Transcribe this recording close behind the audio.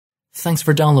Thanks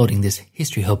for downloading this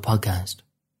History Hub podcast.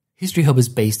 History Hub is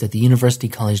based at the University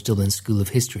College Dublin School of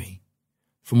History.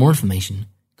 For more information,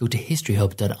 go to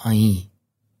historyhub.ie.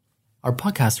 Our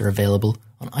podcasts are available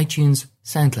on iTunes,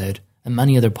 SoundCloud, and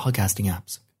many other podcasting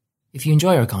apps. If you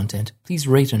enjoy our content, please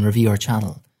rate and review our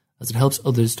channel, as it helps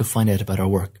others to find out about our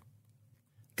work.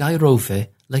 Guy Rofe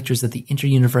lectures at the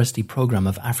Inter-University Programme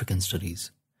of African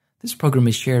Studies. This programme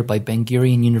is shared by Ben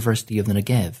Gurion University of the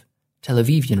Negev, Tel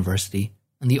Aviv University,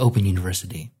 and the Open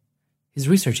University. His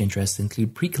research interests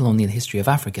include pre-colonial history of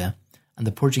Africa and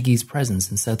the Portuguese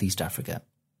presence in Southeast Africa.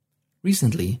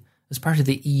 Recently, as part of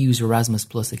the EU's Erasmus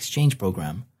Plus exchange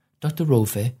programme, Dr.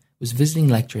 Rofe was visiting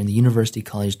lecturer in the University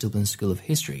College Dublin School of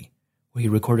History, where he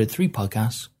recorded 3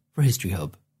 podcasts for History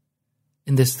Hub.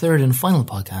 In this third and final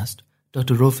podcast,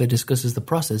 Dr. Rofe discusses the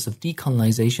process of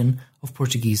decolonisation of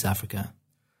Portuguese Africa.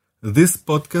 This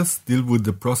podcast deals with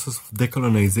the process of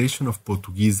decolonization of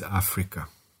Portuguese Africa.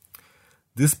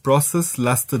 This process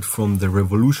lasted from the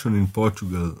revolution in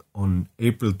Portugal on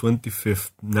April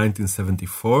 25,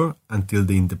 1974 until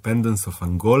the independence of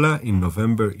Angola in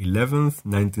November 11,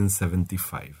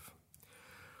 1975.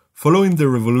 Following the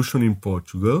revolution in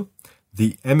Portugal,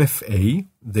 the MFA,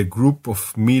 the group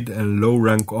of mid- and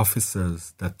low-rank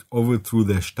officers that overthrew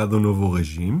the Estado Novo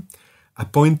regime,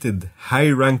 appointed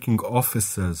high-ranking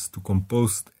officers to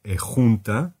compose a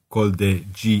junta called the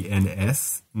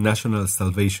GNS, National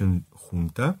Salvation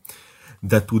Junta,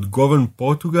 that would govern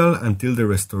Portugal until the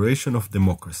restoration of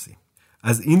democracy.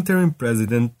 As interim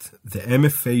president, the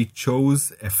MFA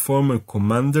chose a former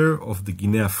commander of the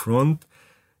Guinea Front,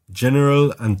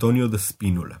 General Antonio de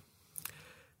Spínola.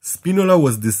 Spínola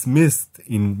was dismissed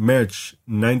in March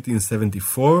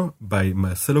 1974 by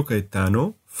Marcelo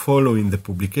Caetano following the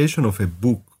publication of a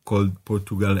book called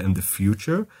Portugal and the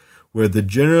Future, where the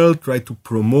general tried to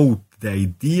promote the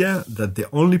idea that the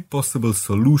only possible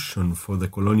solution for the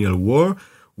colonial war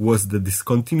was the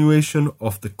discontinuation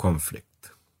of the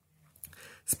conflict.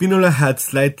 Spínola had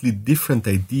slightly different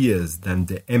ideas than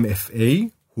the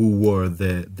MFA, who were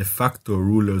the de facto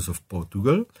rulers of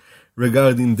Portugal,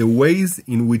 regarding the ways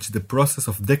in which the process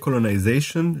of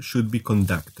decolonization should be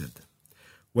conducted.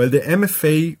 While the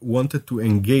MFA wanted to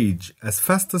engage as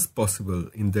fast as possible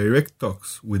in direct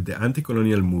talks with the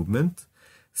anti-colonial movement,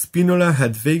 Spínola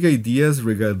had vague ideas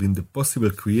regarding the possible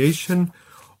creation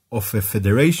of a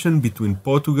federation between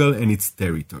Portugal and its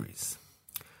territories.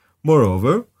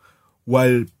 Moreover,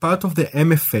 while part of the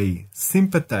MFA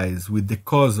sympathized with the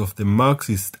cause of the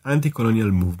Marxist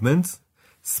anti-colonial movements,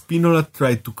 Spínola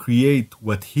tried to create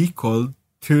what he called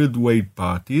third-wave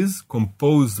parties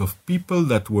composed of people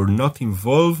that were not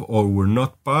involved or were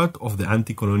not part of the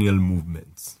anti-colonial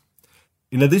movements.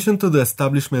 In addition to the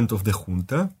establishment of the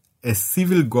junta, a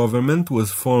civil government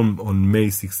was formed on May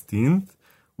 16th,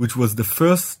 which was the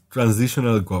first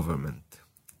transitional government.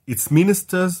 Its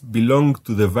ministers belonged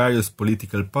to the various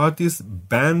political parties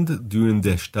banned during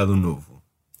the Estado Novo.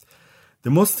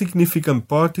 The most significant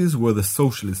parties were the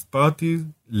Socialist Party,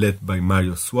 led by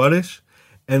Mário Soares,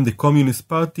 and the Communist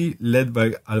Party, led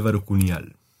by Álvaro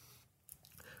Cunhal.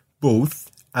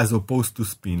 Both, as opposed to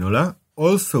Spínola,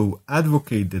 also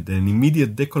advocated an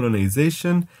immediate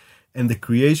decolonization and the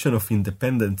creation of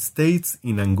independent states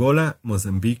in Angola,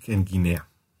 Mozambique, and Guinea.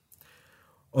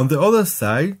 On the other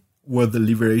side were the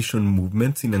liberation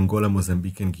movements in Angola,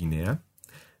 Mozambique, and Guinea.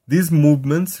 These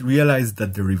movements realized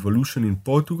that the revolution in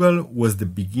Portugal was the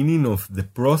beginning of the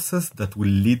process that will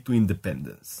lead to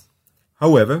independence.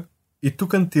 However, it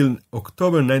took until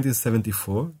October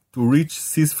 1974 to reach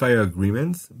ceasefire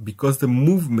agreements because the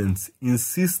movements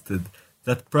insisted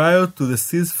that prior to the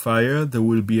ceasefire there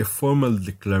will be a formal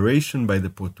declaration by the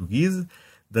Portuguese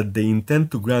that they intend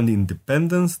to grant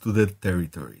independence to their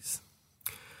territories.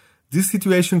 This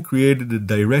situation created a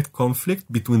direct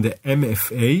conflict between the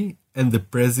MFA and the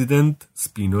president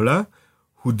Spínola,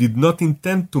 who did not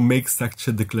intend to make such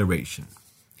a declaration.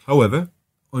 However,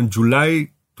 on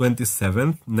July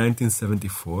 27,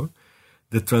 1974,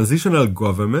 the transitional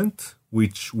government,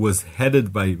 which was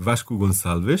headed by Vasco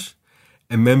Gonçalves,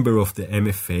 a member of the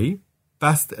MFA,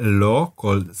 passed a law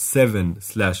called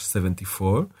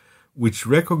 7/74, which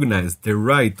recognized the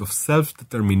right of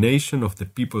self-determination of the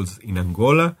peoples in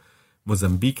Angola,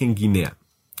 Mozambique, and Guinea.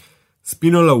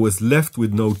 Spínola was left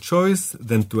with no choice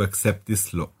than to accept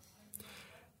this law.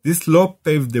 This law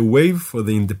paved the way for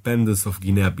the independence of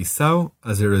Guinea-Bissau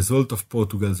as a result of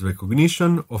Portugal's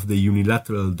recognition of the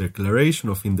unilateral declaration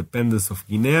of independence of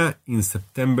Guinea in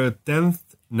September 10,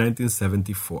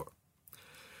 1974.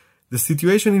 The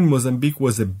situation in Mozambique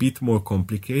was a bit more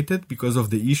complicated because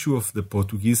of the issue of the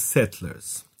Portuguese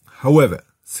settlers. However,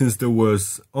 since there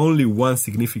was only one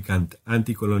significant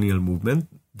anti-colonial movement,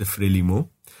 the Frelimo,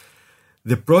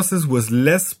 the process was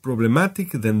less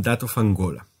problematic than that of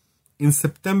Angola. In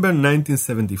September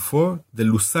 1974, the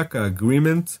Lusaka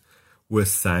Agreement was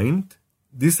signed.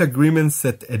 This agreement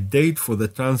set a date for the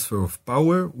transfer of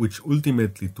power, which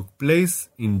ultimately took place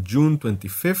in June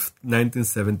 25,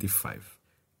 1975.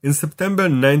 In September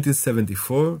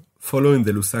 1974, following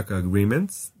the Lusaka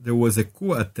agreements, there was a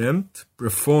coup attempt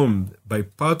performed by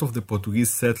part of the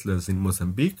Portuguese settlers in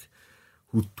Mozambique,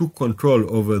 who took control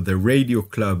over the radio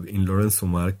club in Lourenço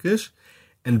Marques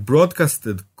and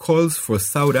broadcasted calls for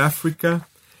South Africa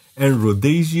and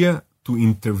Rhodesia to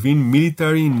intervene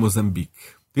militarily in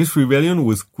Mozambique. This rebellion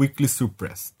was quickly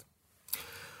suppressed.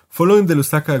 Following the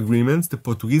Lusaka agreements, the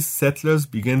Portuguese settlers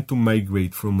began to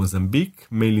migrate from Mozambique,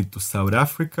 mainly to South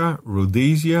Africa,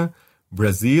 Rhodesia,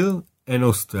 Brazil, and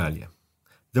Australia.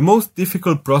 The most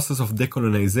difficult process of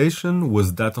decolonization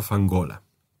was that of Angola.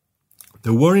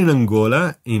 The war in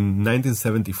Angola in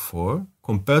 1974,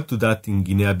 compared to that in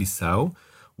Guinea-Bissau,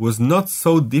 was not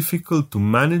so difficult to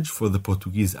manage for the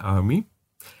Portuguese army.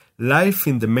 Life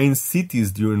in the main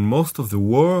cities during most of the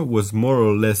war was more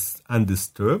or less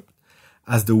undisturbed,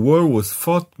 as the war was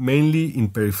fought mainly in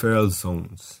peripheral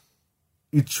zones.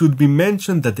 It should be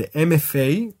mentioned that the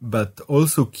MFA, but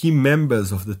also key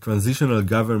members of the transitional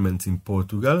government in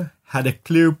Portugal, had a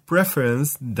clear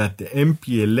preference that the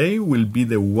MPLA will be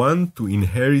the one to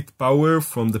inherit power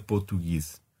from the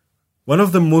Portuguese. One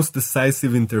of the most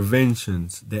decisive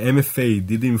interventions the MFA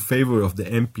did in favor of the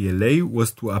MPLA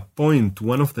was to appoint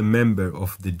one of the members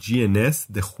of the GNS,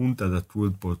 the junta that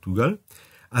ruled Portugal,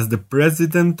 as the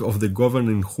president of the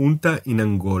governing junta in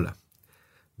Angola.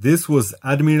 This was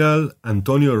Admiral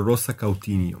Antonio Rosa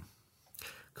Coutinho.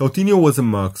 Coutinho was a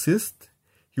Marxist.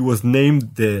 He was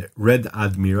named the Red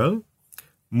Admiral.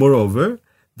 Moreover,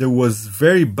 there was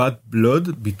very bad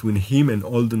blood between him and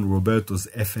Olden Roberto's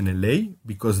FNLA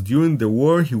because during the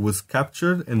war he was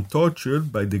captured and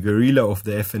tortured by the guerrilla of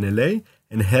the FNLA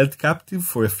and held captive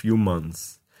for a few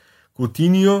months.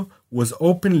 Coutinho was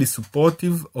openly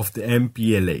supportive of the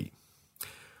MPLA.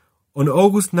 On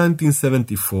August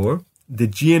 1974, the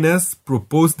GNS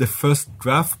proposed the first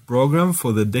draft program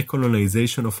for the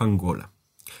decolonization of Angola.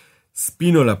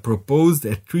 Spinola proposed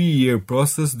a 3-year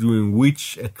process during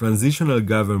which a transitional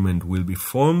government will be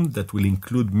formed that will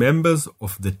include members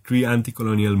of the 3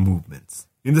 anti-colonial movements.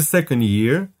 In the second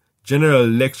year, general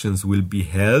elections will be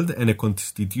held and a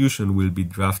constitution will be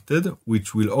drafted,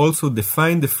 which will also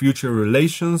define the future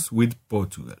relations with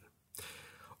Portugal.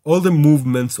 All the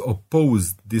movements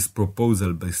opposed this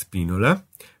proposal by Spinola,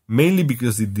 mainly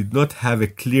because it did not have a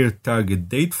clear target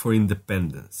date for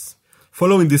independence.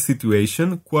 Following this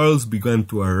situation, quarrels began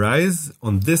to arise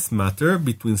on this matter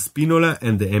between Spinola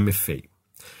and the MFA.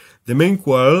 The main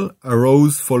quarrel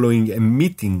arose following a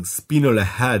meeting Spinola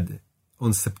had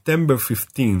on September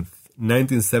 15,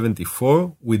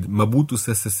 1974, with Mobutu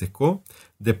Sese Seko,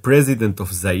 the president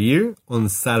of Zaire, on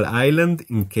Sal Island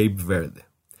in Cape Verde.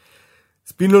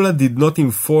 Spinola did not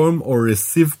inform or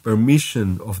receive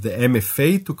permission of the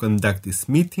MFA to conduct this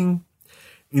meeting.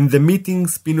 In the meeting,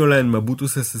 Spinola and Mobutu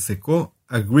Sese Seko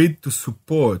agreed to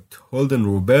support Holden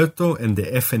Roberto and the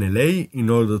FNLA in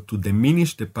order to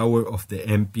diminish the power of the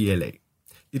MPLA.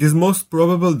 It is most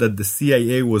probable that the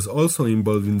CIA was also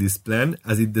involved in this plan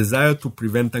as it desired to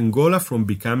prevent Angola from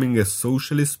becoming a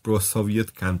socialist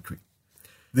pro-Soviet country.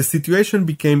 The situation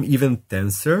became even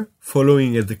tenser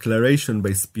following a declaration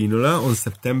by Spinola on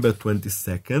September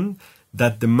 22nd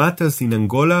that the matters in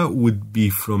Angola would be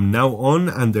from now on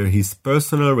under his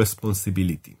personal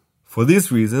responsibility. For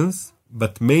these reasons,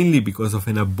 but mainly because of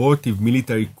an abortive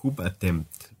military coup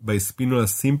attempt by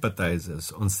Spinola's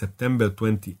sympathizers on September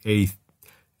 28,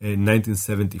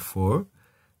 1974,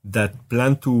 that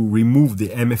planned to remove the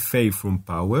MFA from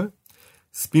power,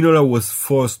 Spinola was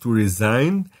forced to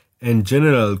resign and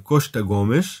General Costa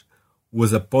Gomes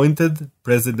was appointed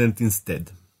president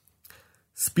instead.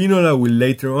 Spinola will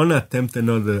later on attempt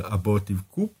another abortive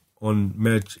coup on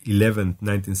March 11,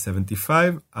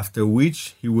 1975, after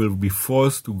which he will be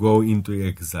forced to go into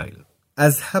exile.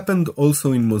 As happened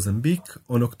also in Mozambique,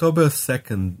 on October 2,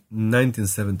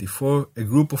 1974, a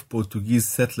group of Portuguese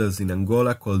settlers in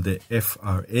Angola called the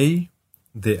FRA,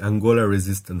 the Angola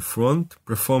Resistance Front,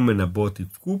 performed an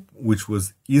abortive coup which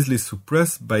was easily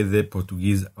suppressed by the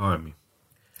Portuguese army.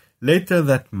 Later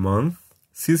that month,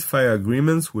 ceasefire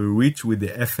agreements were reached with the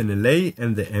FNLA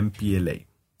and the MPLA.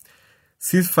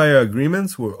 Ceasefire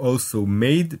agreements were also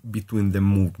made between the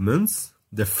movements.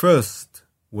 The first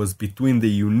was between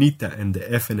the UNITA and the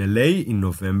FNLA in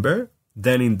November,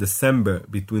 then in December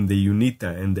between the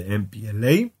UNITA and the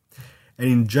MPLA, and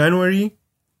in January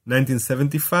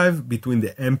 1975 between the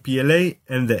MPLA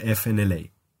and the FNLA.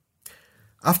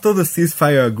 After the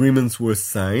ceasefire agreements were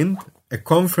signed, a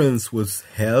conference was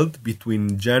held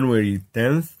between January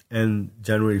 10th and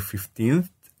January 15th,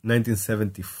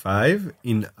 1975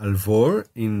 in Alvor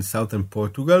in southern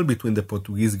Portugal between the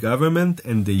Portuguese government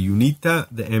and the UNITA,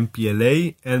 the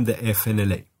MPLA and the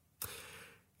FNLA.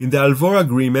 In the Alvor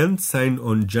agreement signed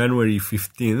on January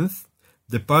 15th,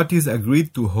 the parties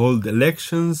agreed to hold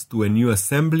elections to a new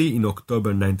assembly in October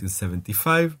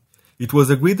 1975. It was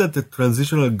agreed that the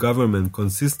transitional government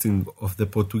consisting of the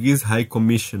Portuguese High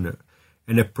Commissioner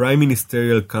and a Prime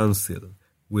Ministerial Council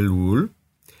will rule.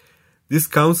 This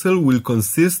council will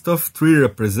consist of 3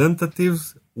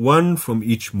 representatives, 1 from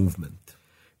each movement.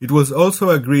 It was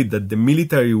also agreed that the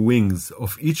military wings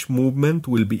of each movement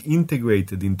will be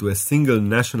integrated into a single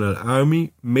national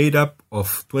army made up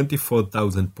of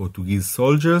 24,000 Portuguese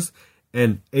soldiers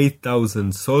and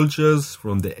 8,000 soldiers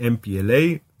from the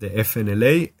MPLA, the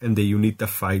FNLA, and the UNITA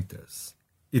fighters.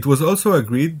 It was also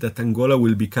agreed that Angola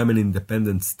will become an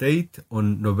independent state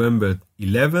on November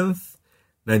 11th,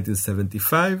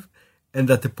 1975, and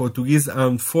that the Portuguese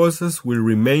armed forces will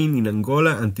remain in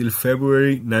Angola until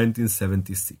February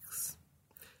 1976.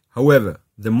 However,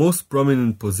 the most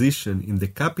prominent position in the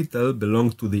capital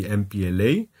belonged to the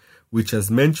MPLA, which, as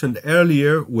mentioned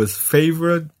earlier, was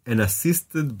favored and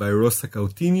assisted by Rosa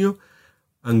Coutinho,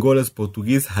 Angola's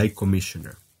Portuguese High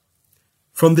Commissioner.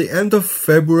 From the end of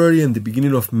February and the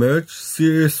beginning of March,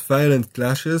 serious violent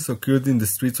clashes occurred in the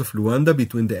streets of Luanda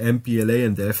between the MPLA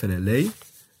and the FNLA.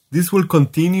 This will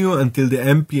continue until the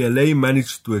MPLA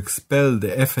managed to expel the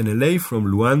FNLA from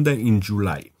Luanda in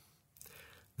July.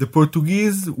 The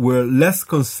Portuguese were less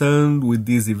concerned with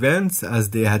these events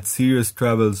as they had serious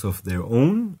troubles of their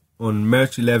own. On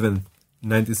March 11,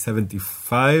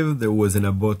 1975, there was an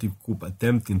abortive coup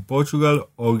attempt in Portugal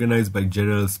organized by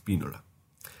General Spínola.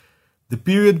 The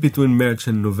period between March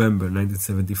and November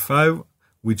 1975,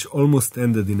 which almost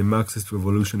ended in a Marxist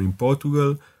revolution in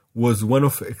Portugal, was one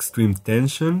of extreme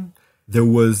tension. There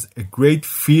was a great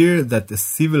fear that a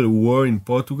civil war in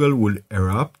Portugal would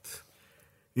erupt.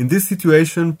 In this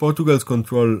situation, Portugal's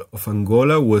control of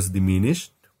Angola was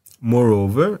diminished.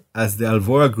 Moreover, as the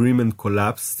Alvor Agreement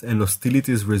collapsed and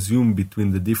hostilities resumed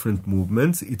between the different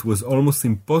movements, it was almost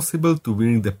impossible to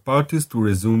bring the parties to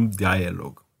resume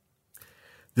dialogue.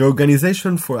 The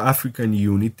Organization for African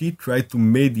Unity tried to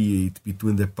mediate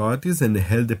between the parties and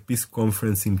held a peace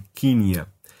conference in Kenya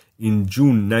in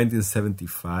June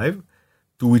 1975,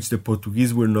 to which the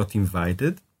Portuguese were not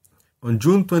invited. On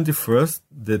June 21st,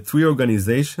 the 3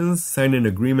 organizations signed an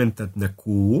agreement at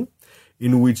Nakuru,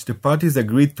 in which the parties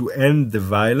agreed to end the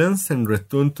violence and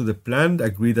return to the plan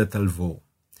agreed at Alvor.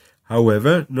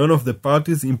 However, none of the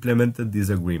parties implemented this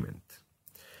agreement.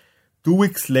 2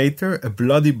 weeks later, a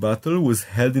bloody battle was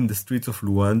held in the streets of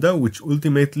Luanda, which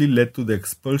ultimately led to the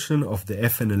expulsion of the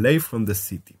FNLA from the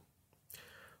city.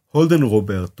 Holden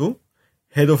Roberto,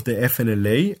 head of the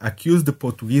FNLA, accused the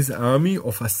Portuguese army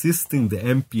of assisting the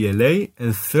MPLA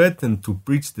and threatened to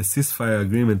breach the ceasefire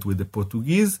agreement with the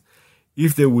Portuguese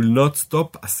if they will not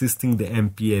stop assisting the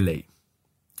MPLA.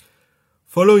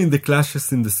 Following the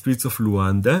clashes in the streets of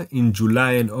Luanda, in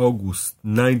July and August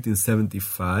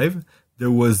 1975, there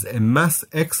was a mass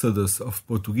exodus of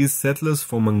Portuguese settlers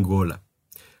from Angola.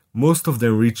 Most of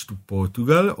them reached to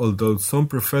Portugal, although some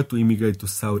preferred to immigrate to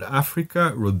South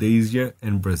Africa, Rhodesia,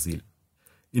 and Brazil.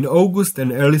 In August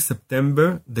and early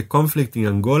September, the conflict in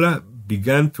Angola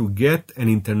began to get an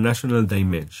international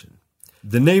dimension.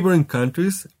 The neighboring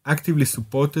countries actively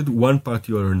supported one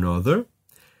party or another.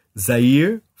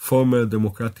 Zaire, former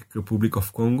Democratic Republic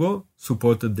of Congo,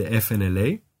 supported the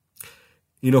FNLA.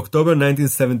 In October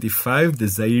 1975, the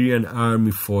Zairean army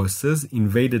forces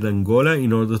invaded Angola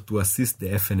in order to assist the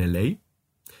FNLA.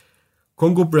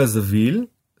 Congo-Brazzaville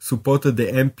supported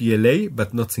the MPLA,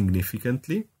 but not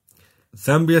significantly.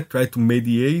 Zambia tried to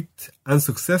mediate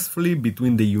unsuccessfully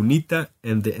between the UNITA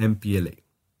and the MPLA.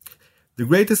 The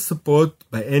greatest support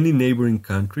by any neighboring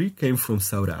country came from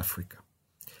South Africa.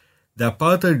 The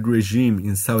apartheid regime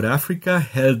in South Africa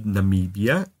held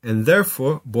Namibia and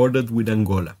therefore bordered with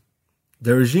Angola.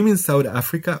 The regime in South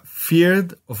Africa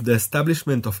feared of the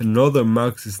establishment of another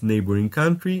Marxist neighboring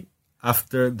country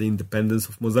after the independence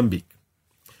of Mozambique.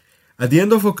 At the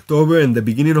end of October and the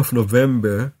beginning of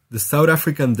November, the South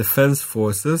African Defense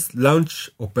Forces launched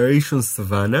Operation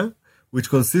Savannah, which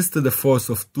consisted of a force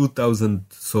of 2,000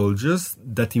 soldiers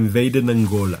that invaded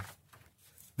Angola.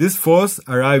 This force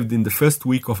arrived in the first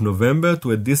week of November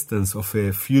to a distance of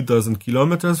a few dozen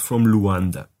kilometers from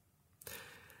Luanda.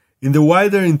 In the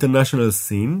wider international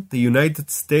scene, the United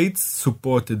States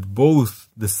supported both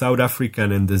the South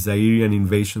African and the Zairian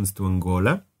invasions to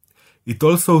Angola. It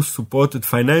also supported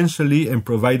financially and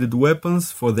provided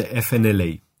weapons for the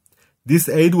FNLA. This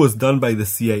aid was done by the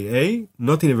CIA,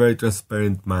 not in a very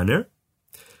transparent manner.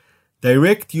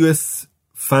 Direct US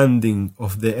funding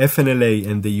of the FNLA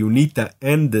and the UNITA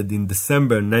ended in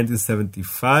December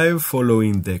 1975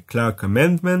 following the Clark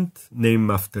Amendment,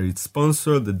 named after its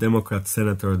sponsor, the Democrat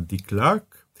Senator Dick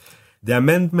Clark. The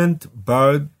amendment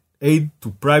barred aid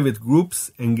to private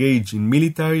groups engaged in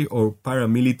military or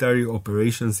paramilitary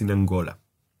operations in Angola.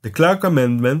 The Clark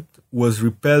Amendment was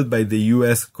repealed by the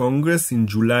US Congress in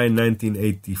July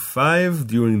 1985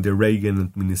 during the Reagan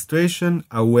administration.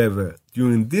 However,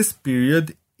 during this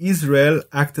period, Israel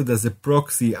acted as a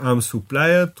proxy arms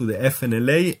supplier to the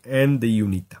FNLA and the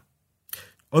UNITA.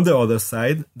 On the other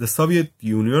side, the Soviet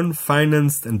Union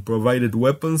financed and provided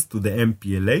weapons to the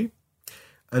MPLA.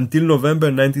 Until November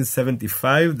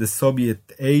 1975, the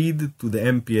Soviet aid to the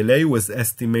MPLA was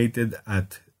estimated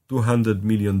at $200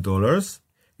 million.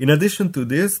 In addition to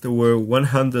this, there were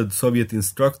 100 Soviet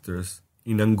instructors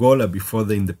in Angola before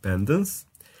the independence.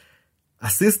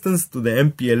 Assistance to the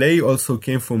MPLA also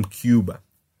came from Cuba.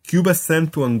 Cuba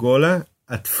sent to Angola,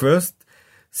 at first,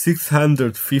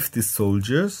 650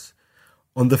 soldiers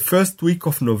on the first week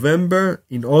of November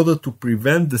in order to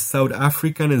prevent the South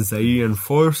African and Zairian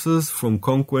forces from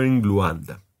conquering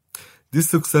Luanda. This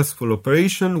successful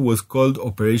operation was called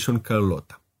Operation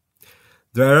Carlota.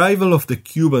 The arrival of the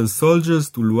Cuban soldiers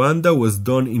to Luanda was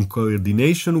done in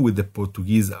coordination with the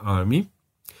Portuguese army.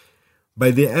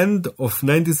 By the end of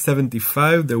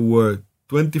 1975, there were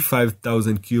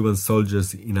 25,000 Cuban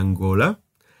soldiers in Angola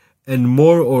and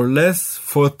more or less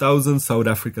 4,000 South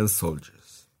African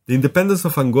soldiers. The independence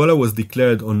of Angola was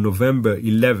declared on November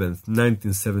 11,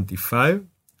 1975.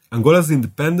 Angola's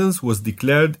independence was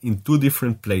declared in two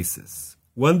different places.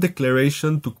 One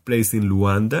declaration took place in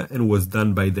Luanda and was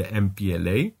done by the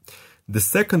MPLA. The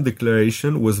second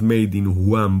declaration was made in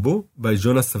Huambo by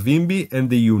Jonas Savimbi and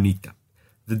the UNITA.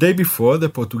 The day before, the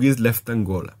Portuguese left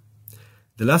Angola.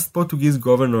 The last Portuguese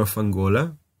governor of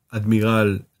Angola,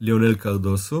 Admiral Leonel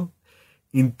Cardoso,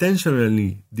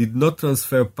 intentionally did not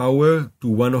transfer power to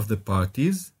one of the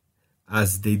parties,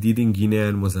 as they did in Guinea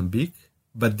and Mozambique,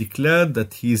 but declared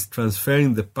that he is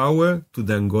transferring the power to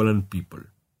the Angolan people.